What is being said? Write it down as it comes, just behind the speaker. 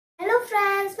Hello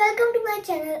friends, welcome to my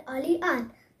channel Oli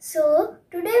Art. So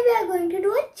today we are going to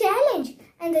do a challenge,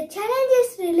 and the challenge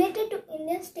is related to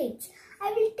Indian states.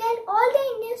 I will tell all the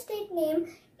Indian state name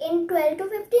in 12 to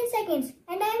 15 seconds,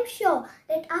 and I am sure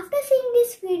that after seeing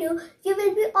this video you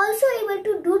will be also able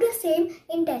to do the same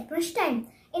in that much time.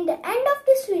 In the end of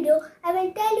this video I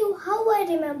will tell you how I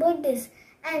remembered this,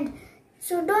 and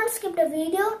so don't skip the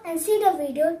video and see the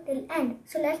video till end.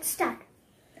 So let's start.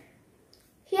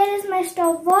 Here is my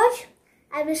stopwatch.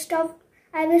 I will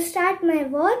start my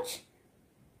watch.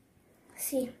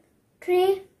 See.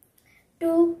 3,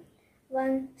 2,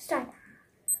 1, start.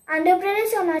 Andhra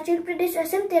Pradesh, Arunachal Pradesh,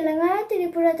 Assam, Telangana,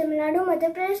 Tripura, Tamil Nadu,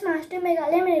 Madhya Pradesh, Maharashtra,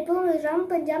 Meghalaya, Manipur, Mizoram,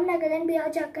 Punjab, Nagaland, Bihar,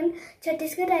 Jharkhand,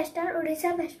 Chhattisgarh, Rajasthan,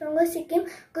 Odisha, West Bengal, Sikkim,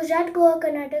 Gujarat, Goa,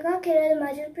 Karnataka, Kerala,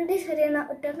 Himachal Pradesh, Haryana,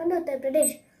 Uttarakhand, Uttar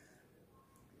Pradesh.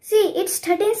 See, it's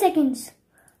 13 seconds.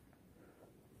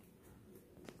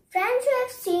 Friends, you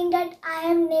have seen that I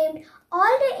have named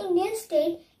all the Indian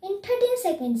states in 13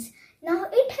 seconds. Now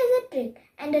it has a trick,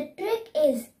 and the trick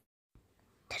is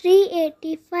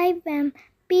 385M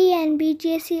PNB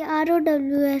JC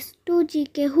ROWS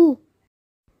 2GK WHO.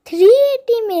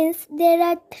 380 means there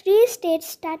are 3 states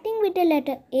starting with the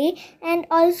letter A, and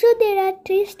also there are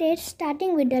 3 states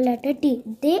starting with the letter T.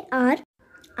 They are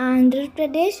Andhra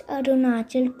Pradesh,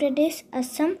 Arunachal Pradesh,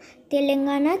 Assam,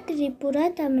 Telangana,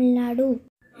 Tripura, Tamil Nadu.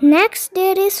 Next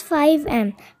there is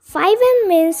 5M. 5M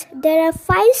means there are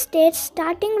 5 states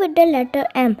starting with the letter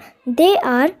M. They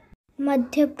are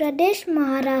Madhya Pradesh,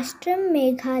 Maharashtra,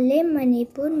 Meghalaya,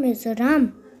 Manipur,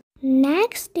 Mizoram.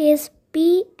 Next is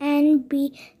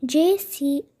PNB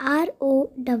JCROWS.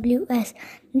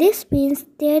 This means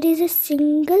there is a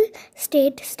single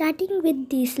state starting with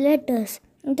these letters.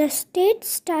 The states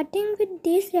starting with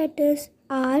these letters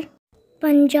are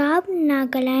Punjab,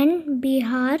 Nagaland,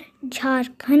 Bihar,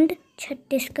 Jharkhand,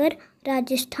 Chhattisgarh,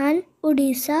 Rajasthan,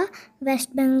 Odisha,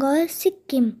 West Bengal,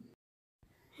 Sikkim.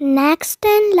 Next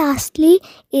and lastly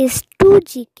is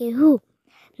 2GK WHO.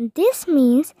 This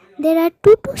means there are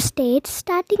 2 states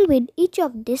starting with each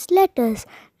of these letters.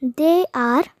 They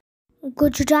are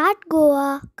Gujarat,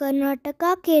 Goa,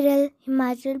 Karnataka, Kerala,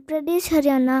 Himachal Pradesh,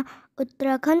 Haryana,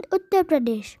 Uttarakhand, Uttar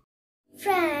Pradesh.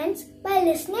 Friends, by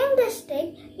listening this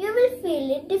trick, you will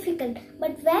feel it difficult,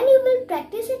 but when you will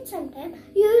practice it sometime,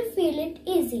 you will feel it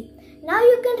easy. Now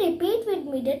you can repeat with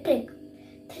me the trick.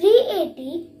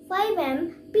 380,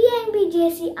 5M, PNB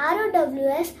JC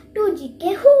ROWS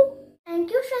 2GK WHO. Thank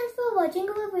you friends for watching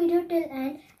our video till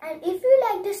end, and if you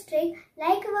like this trick,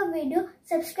 like our video,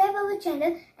 subscribe our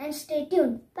channel and stay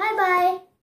tuned. Bye bye.